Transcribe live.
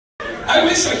I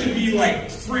wish I could be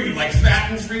like free, like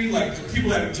fat and free, like people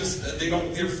that are just,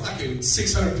 they're fucking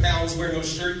 600 pounds wearing no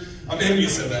shirt. I'm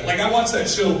envious of that. Like I watched that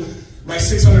show, My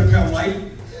 600-Pound Life.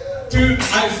 Dude,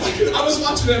 I was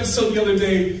watching an episode the other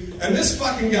day, and this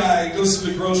fucking guy goes to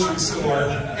the grocery store,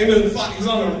 he's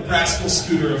on a rascal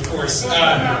scooter, of course.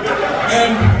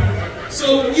 And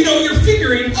so, you know, you're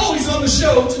figuring, oh, he's on the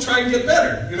show to try and get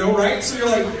better, you know, right? So you're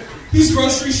like, he's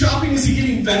grocery shopping, is he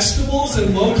getting vegetables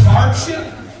and low carb shit?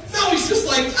 No, he's just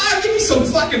like, give me some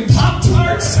fucking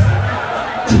Pop-Tarts.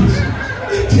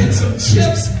 Get some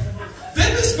chips.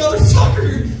 Then this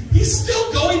motherfucker, he's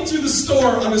still going through the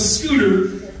store on a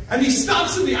scooter, and he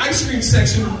stops in the ice cream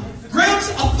section, grabs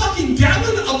a fucking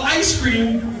gallon of ice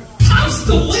cream, pops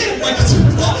the lid like it's a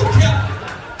bubble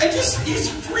cap, and he's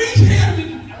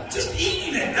free-handed, just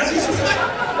eating it. As he's like,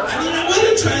 I mean, I want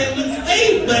to try and lose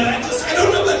weight, but I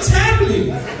don't know what's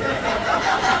happening.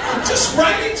 Just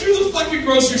riding through the fucking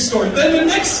grocery store. Then the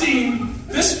next scene,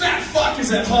 this fat fuck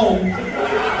is at home,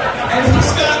 and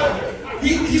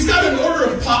he's got an order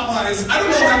of Popeyes. I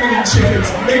don't know how many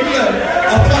chickens, maybe a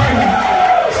fucking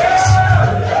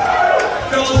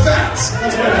fellow fats.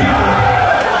 That's what people.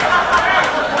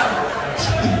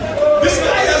 This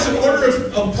guy has an order of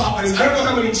Popeyes. I don't know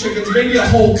how many chickens, maybe a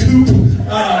whole coop.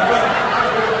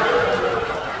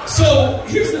 So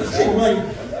here's the thing, like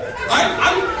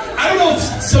I don't know if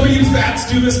some of you fats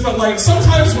do this, but like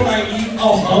sometimes when I eat,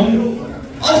 I'll hum when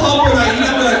I eat.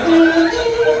 I'm like,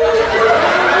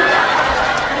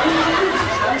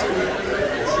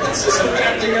 it's just a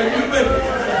fat thing I do. But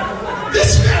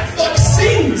this fat fuck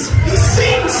sings. He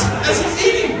sings as he's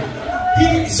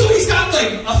eating. So he's got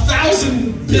like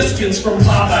 1,000 biscuits from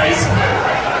Popeyes.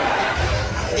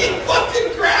 He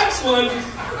fucking grabs one.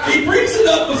 He brings it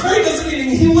up before he does anything.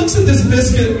 He looks at this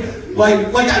biscuit. Like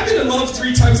I've been in love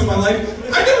 3 times in my life.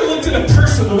 I never looked at a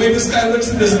person the way this guy looks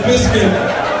at this biscuit.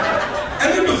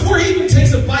 And then before he even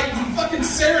takes a bite, he fucking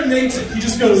serenades it. He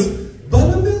just goes,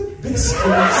 buttermilk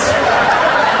biscuits.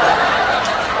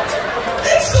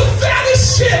 It's the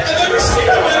fattest shit I've ever seen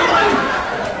in my life.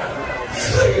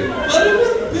 Fucking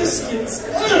buttermilk biscuits.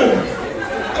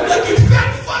 I'm like, you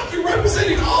fat fuck, you're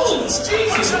representing all of us.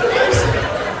 Jesus Christ.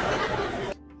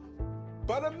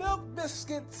 Buttermilk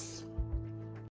biscuits.